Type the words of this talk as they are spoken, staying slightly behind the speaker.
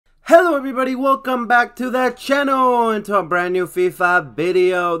Hello everybody, welcome back to the channel and to a brand new FIFA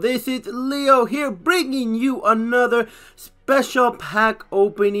video. This is Leo here bringing you another special pack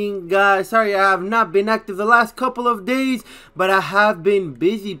opening, guys. Sorry I have not been active the last couple of days, but I have been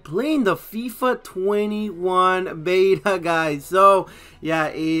busy playing the FIFA 21 beta, guys. So yeah,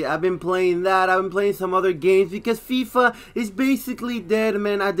 I've been playing that. I've been playing some other games because FIFA is basically dead,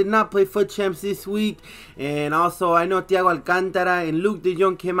 man. I did not play Foot Champs this week, and also I know Thiago Alcantara and Luke de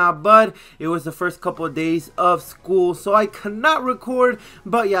Jong came out, but it was the first couple of days of school, so I cannot record.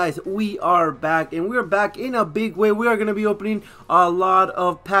 But guys, we are back, and we're back in a big way. We are going to be opening a lot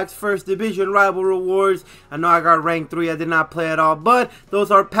of packs. First division rival rewards. I know I got rank 3. I did not play at all, but those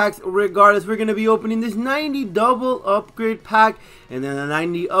are packs regardless. We're going to be opening this 90 double upgrade pack, and then a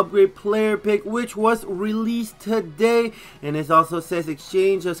 90 upgrade player pick, which was released today. And it also says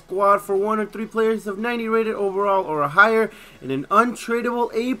exchange a squad for 1 or 3 players of 90 rated overall or higher, and an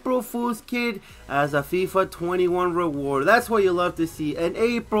untradeable April Fool's kit as a FIFA 21 reward. That's what you love to see, an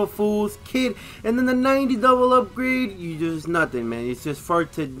April Fool's kit. And then the 90 double upgrade, you just nothing, man. It's just for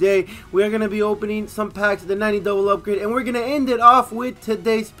today. We are going to be opening some packs of the 90 double upgrade, and we're going to end it off with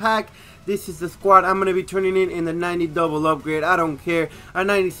today's pack. This is the squad I'm going to be turning in the 90 double upgrade. I don't care. I'm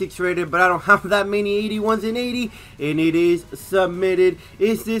 96 rated, but I don't have that many 81s and 80. And it is submitted.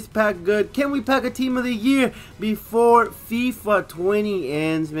 Is this pack good? Can we pack a team of the year before FIFA 20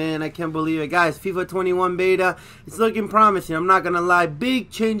 ends, man? I can't believe it. Guys, FIFA 21 beta, it's looking promising. I'm not going to lie.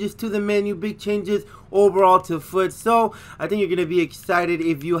 Big changes to the menu. Big changes overall to Foot. So I think you're going to be excited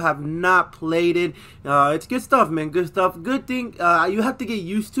if you have not played it. It's good stuff, man. Good stuff. Good thing. You have to get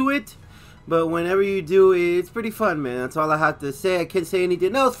used to it. But whenever you do, it's pretty fun, man. That's all I have to say. I can't say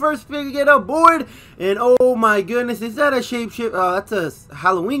anything else. First pick, get aboard. And oh my goodness, is that a shapeshift? That's a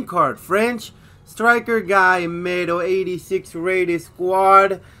Halloween card. French striker guy, Medo, 86 rated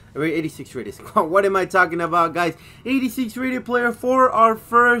squad. 86 rated squad. What am I talking about, guys? 86 rated player for our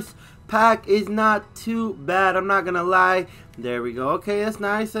first pack is not too bad. I'm not going to lie. There we go. Okay, that's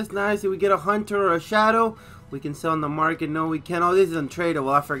nice. That's nice. If we get a hunter or a shadow, we can sell on the market. No, we can't. Oh, this is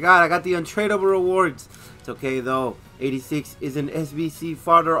untradeable. I forgot. I got the untradeable rewards. It's okay, though. 86 is an SBC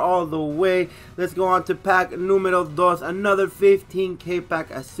fodder all the way. Let's go on to pack numero 2. Another 15k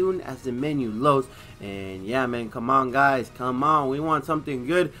pack as soon as the menu loads. And yeah, man, come on, guys. Come on. We want something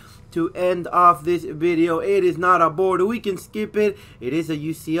good to end off this video. It is not a board. We can skip it. It is a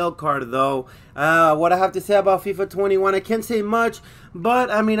UCL card, though. What I have to say about FIFA 21, I can't say much, but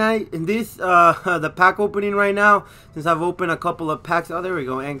I mean, the pack opening right now, since I've opened a couple of packs. Oh, there we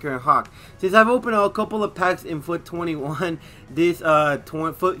go, Anchor and Hawk. Since I've opened a couple of packs in Foot 21, this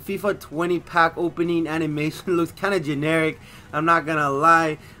FIFA 20 pack opening animation looks kind of generic. I'm not gonna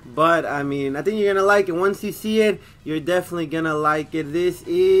lie, but I mean, I think you're gonna like it. Once you see it, you're definitely gonna like it. This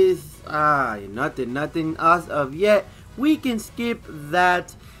is nothing as of yet. We can skip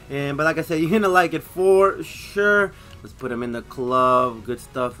that, but like I said, you're gonna like it for sure. Let's put him in the club. Good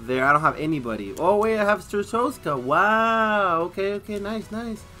stuff there. I don't have anybody. Oh wait, I have Strzoska. Wow. Okay, nice.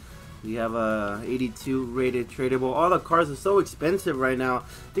 We have a 82 rated tradable. All the cards are so expensive right now.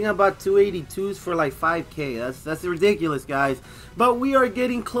 I think I bought 282s for like 5k. That's ridiculous, guys. But we are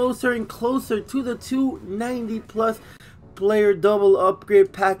getting closer and closer to the 290 plus player double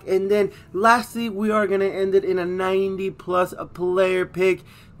upgrade pack. And then lastly, we are going to end it in a 90 plus player pick,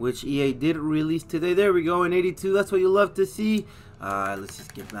 which EA did release today. There we go, an 82. That's what you love to see. Let's just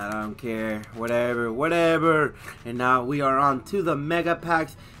skip that. I don't care. Whatever. And now we are on to the mega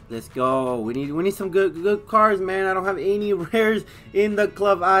packs. Let's go. We need some good cards, man. I don't have any rares in the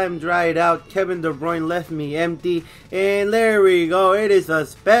club. I am dried out. Kevin De Bruyne left me empty. And there we go. It is a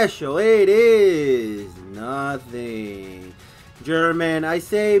special. It is nothing. German. I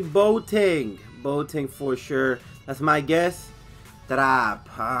say Boateng. Boateng for sure. That's my guess. Trap.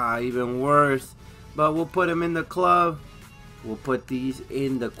 Even worse. But we'll put him in the club. We'll put these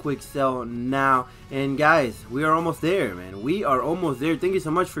in the quick sell now. And guys, we are almost there, man. We are almost there. Thank you so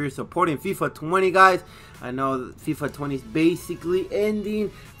much for your support in FIFA 20, guys. I know FIFA 20 is basically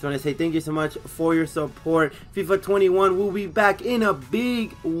ending. So I want to say thank you so much for your support. FIFA 21 will be back in a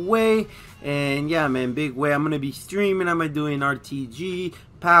big way. And yeah, man, big way. I'm going to be streaming. I'm going to be doing RTG,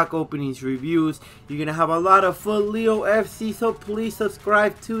 pack openings, reviews. You're going to have a lot of Foot Leo FC. So please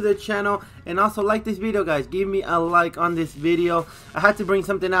subscribe to the channel. And also like this video, guys. Give me a like on this video. I had to bring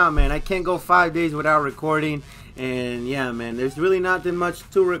something out, man. I can't go 5 days without recording. And yeah, man, there's really nothing much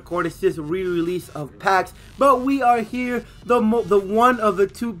to record. It's just re-release of packs. But we are here, the one of the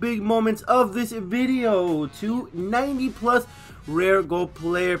 2 big moments of this video. 290 plus rare gold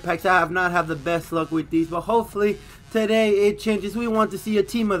player packs. I have not had the best luck with these, but hopefully Today it changes. We want to see a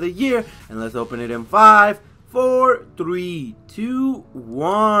team of the year. And let's open it in 5, 4, 3, 2,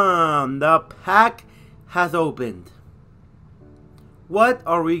 1. The pack has opened. What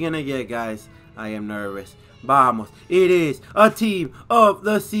are we going to get, guys? I am nervous. Vamos. It is a team of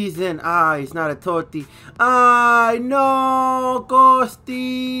the season. It's not a Totti. No,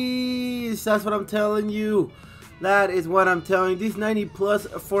 Costis. That's what I'm telling you. That is what I'm telling you. These 90 plus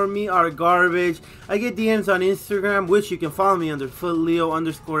for me are garbage. I get DMs on Instagram, which you can follow me under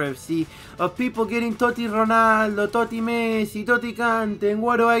FootLeo_FC, of people getting Totti Ronaldo, Totti Messi, Totti Kante. And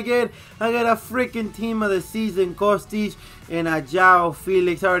what do I get? I get a freaking team of the season, Kostic, and a João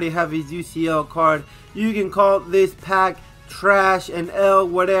Felix. I already have his UCL card. You can call this pack trash and L,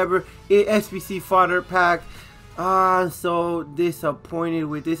 whatever. SBC fodder pack. I'm so disappointed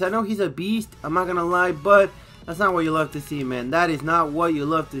with this. I know he's a beast, I'm not gonna lie, but that's not what you love to see, man. That is not what you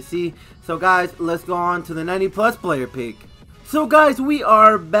love to see. So guys, let's go on to the 90 plus player pick. So guys, we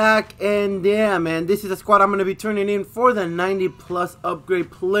are back, and yeah, man, this is a squad I'm going to be turning in for the 90 plus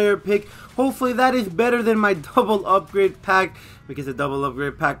upgrade player pick. Hopefully that is better than my double upgrade pack, because the double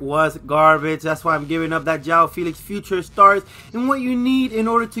upgrade pack was garbage. That's why I'm giving up that João Felix future stars. And what you need in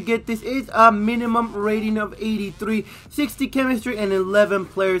order to get this is a minimum rating of 83, 60 chemistry, and 11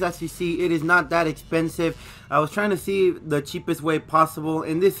 players. As you see, it is not that expensive. I was trying to see the cheapest way possible,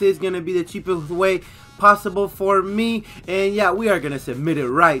 and this is going to be the cheapest way possible for me. And yeah, we are going to submit it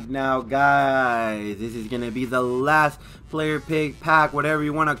right now, guys. This is going to be the last player pick pack, whatever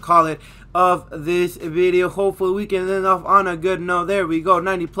you want to call it, of this video. Hopefully we can end off on a good note. There we go,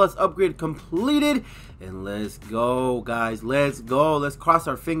 90 plus upgrade completed. And let's go, guys. Let's go. Let's cross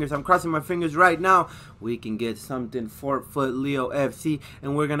our fingers. I'm crossing my fingers right now. We can get something for FootLeo FC,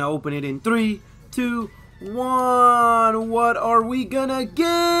 and we're going to open it in 3, 2, 1. What are we gonna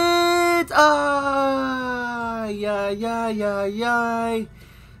get? Yeah.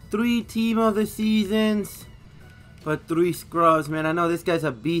 3 team of the seasons, but 3 scrubs, man. I know this guy's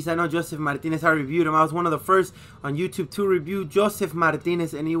a beast. I know Joseph Martinez. I reviewed him. I was one of the first on YouTube to review Joseph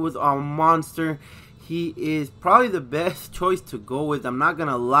Martinez, and he was a monster. He is probably the best choice to go with, I'm not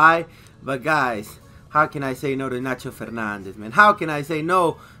gonna lie. But guys, how can I say no to Nacho Fernandez, man? How can I say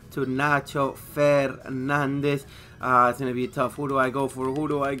no to Nacho Fernandez? It's gonna be tough. Who do I go for? Who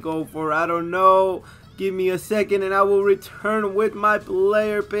do I go for? I don't know. Give me a second and I will return with my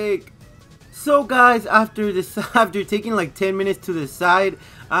player pick. So guys, after taking like 10 minutes to decide,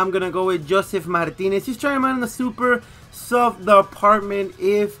 I'm gonna go with Joseph Martinez. Just trying him out in the super soft department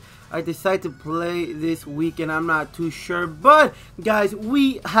if I decide to play this weekend. I'm not too sure. But guys,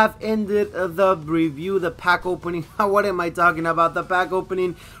 we have ended the review, the pack opening. What am I talking about? The pack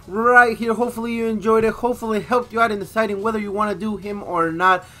opening right here. Hopefully you enjoyed it. Hopefully it helped you out in deciding whether you want to do him or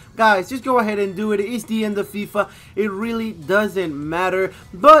not. Guys, just go ahead and do it. It's the end of FIFA. It really doesn't matter.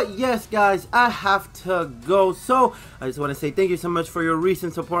 But yes, guys, I have to go. So I just want to say thank you so much for your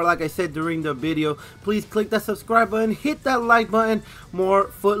recent support. Like I said during the video, please click that subscribe button, hit that like button. More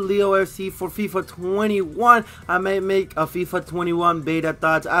FootLeo FC for FIFA 21. I may make a FIFA 21 beta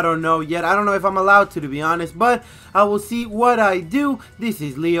thoughts. I don't know yet. I don't know if I'm allowed to be honest, but I will see what I do. This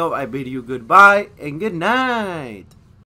is Leo. I bid you goodbye and good night.